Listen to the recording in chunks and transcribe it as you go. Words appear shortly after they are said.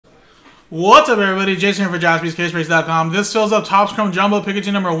What's up, everybody? Jason here for JaspysCaseBreaks.com. This fills up Topps Chrome Jumbo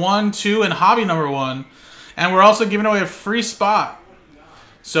Pikachu number 1, 2, and Hobby number 1. And we're also giving away a free spot.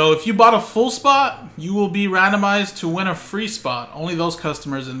 So if you bought a full spot, you will be randomized to win a free spot. Only those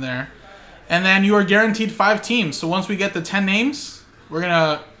customers in there. And then you are guaranteed 5 teams. So once we get the 10 names, we're going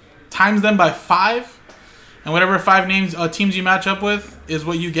to times them by 5. And whatever 5 names teams you match up with is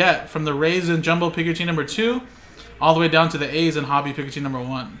what you get from the Rays and Jumbo Pikachu number 2 all the way down to the A's and Hobby Pikachu number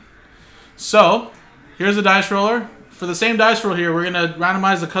 1. So, here's the dice roller. For the same dice roll here, we're going to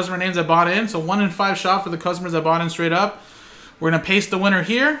randomize the customer names that bought in. So 1 in 5 shot for the customers that bought in straight up. We're going to paste the winner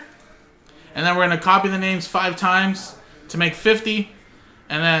here. And then we're going to copy the names 5 times to make 50.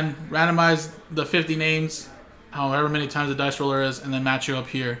 And then randomize the 50 names, however many times the dice roller is, and then match you up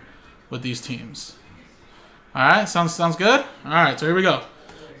here with these teams. Alright, sounds good? Alright, so here we go.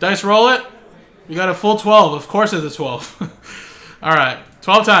 Dice roll it. We got a full 12. Of course it's a 12. Alright.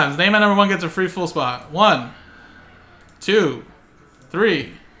 12 times. Name at number 1 gets a free full spot. 1, 2,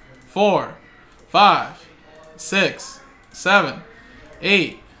 3, 4, 5, 6, 7,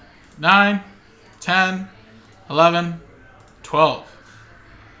 8, 9, 10, 11, 12.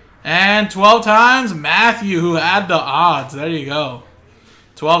 And 12 times, Matthew, who had the odds. There you go.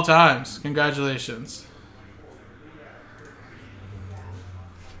 12 times. Congratulations.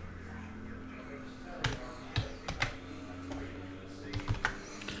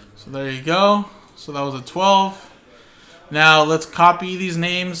 So there you go. So that was a 12. Now let's copy these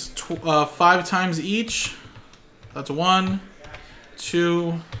names 5 times each. That's 1,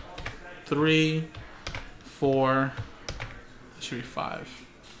 2, 3, 4. That should be 5.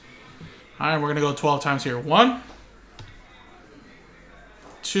 All right, we're gonna go 12 times here. 1,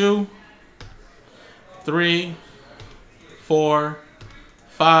 2, 3, 4,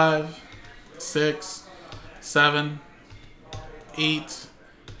 5, 6, 7, 8.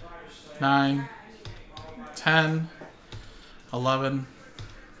 9, 10, 11,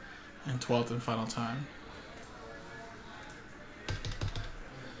 and 12th and final time.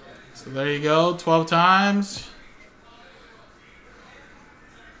 So there you go, 12 times.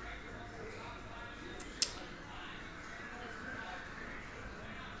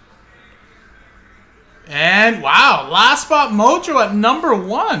 And wow, last spot mojo at number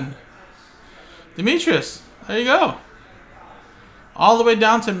 1. Demetrius, there you go. All the way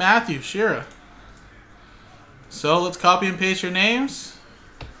down to Matthew Shira. So let's copy and paste your names.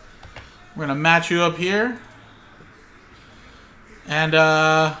 We're going to match you up here. And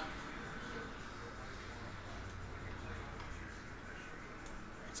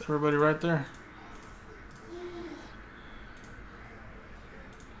it's everybody right there.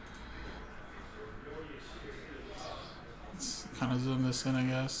 Let's kind of zoom this in, I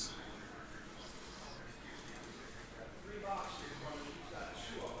guess.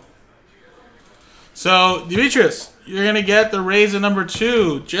 So, Demetrius, you're going to get the Rays at number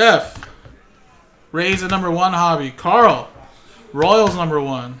 2. Jeff, Rays at number 1 Hobby. Carl, Royals number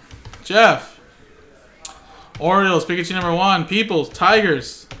 1. Jeff, Orioles, Pikachu number 1. Peoples,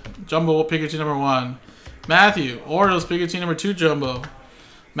 Tigers, Jumbo Pikachu number 1. Matthew, Orioles, Pikachu number 2 Jumbo.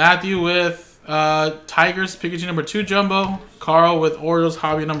 Matthew with Tigers, Pikachu number 2 Jumbo. Carl with Orioles,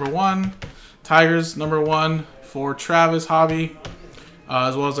 Hobby number 1. Tigers number 1 for Travis Hobby.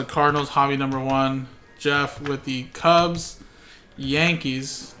 As well as the Cardinals, Hobby number 1. Jeff with the Cubs,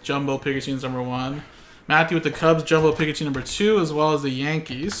 Yankees, Jumbo Pikachu's number 1. Matthew with the Cubs, Jumbo Pikachu number 2, as well as the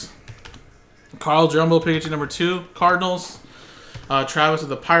Yankees. Carl, Jumbo Pikachu number 2, Cardinals. Travis with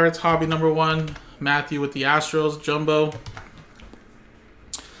the Pirates, Hobby number 1. Matthew with the Astros, Jumbo.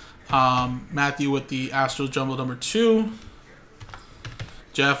 Matthew with the Astros, Jumbo number 2.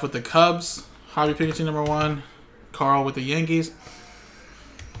 Jeff with the Cubs, Hobby Pikachu number 1. Carl with the Yankees.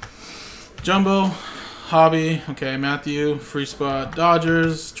 Jumbo, Hobby, okay, Matthew, free spot,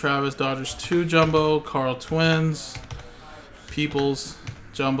 Dodgers, Travis, Dodgers 2 Jumbo, Carl Twins, Peoples,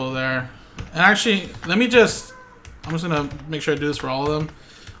 Jumbo there. And actually, I'm just going to make sure I do this for all of them.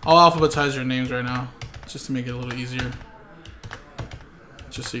 I'll alphabetize your names right now, just to make it a little easier.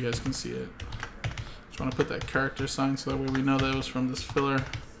 Just so you guys can see it. Just want to put that character sign so that way we know that it was from this filler.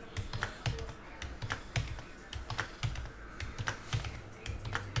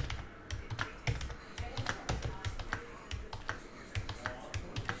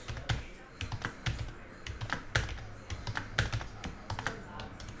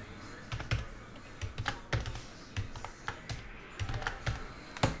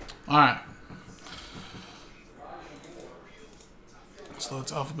 Alright. So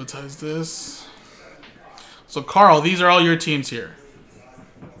let's alphabetize this. So Carl, these are all your teams here.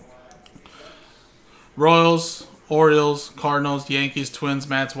 Royals, Orioles, Cardinals, Yankees, Twins,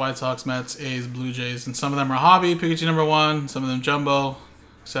 Mets, White Sox, Mets, A's, Blue Jays. And some of them are hobby, Pikachu number 1, some of them jumbo,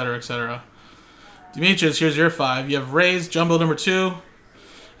 etc., etc. Demetrius, here's your 5. You have Rays, jumbo number 2,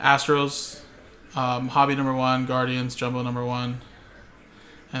 Astros, hobby number 1, Guardians, jumbo number 1,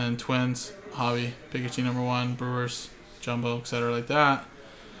 and then Twins, hobby, Pikachu number 1, Brewers, jumbo, etc. like that.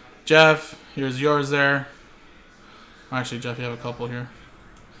 Jeff, here's yours there. Actually, Jeff, you have a couple here.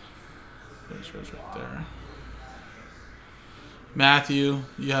 There's yours right there. Matthew,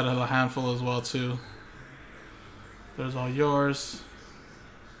 you had a handful as well too. There's all yours.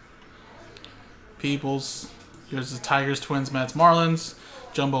 Peoples, yours is Tigers, Twins, Mets, Marlins,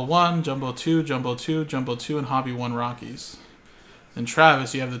 Jumbo 1, Jumbo 2, Jumbo 2, Jumbo 2, and Hobby 1 Rockies. Then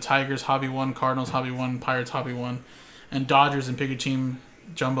Travis, you have the Tigers, Hobby 1, Cardinals, Hobby 1, Pirates, Hobby 1, and Dodgers and Picker Team,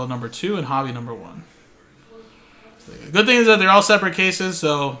 Jumbo number 2, and Hobby number 1. So the good thing is that they're all separate cases,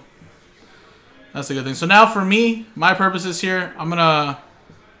 so that's the good thing. So now for me, my purposes here, I'm gonna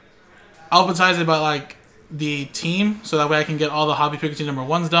alphabetize it by like the team, so that way I can get all the hobby Pikachu number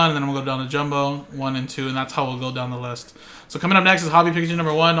 1s done, and then I'm gonna go down to jumbo 1 and 2, and that's how we'll go down the list. So coming up next is hobby Pikachu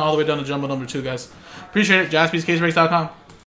number 1, all the way down to jumbo number 2, guys. Appreciate it. JaspysCaseBreaks.com.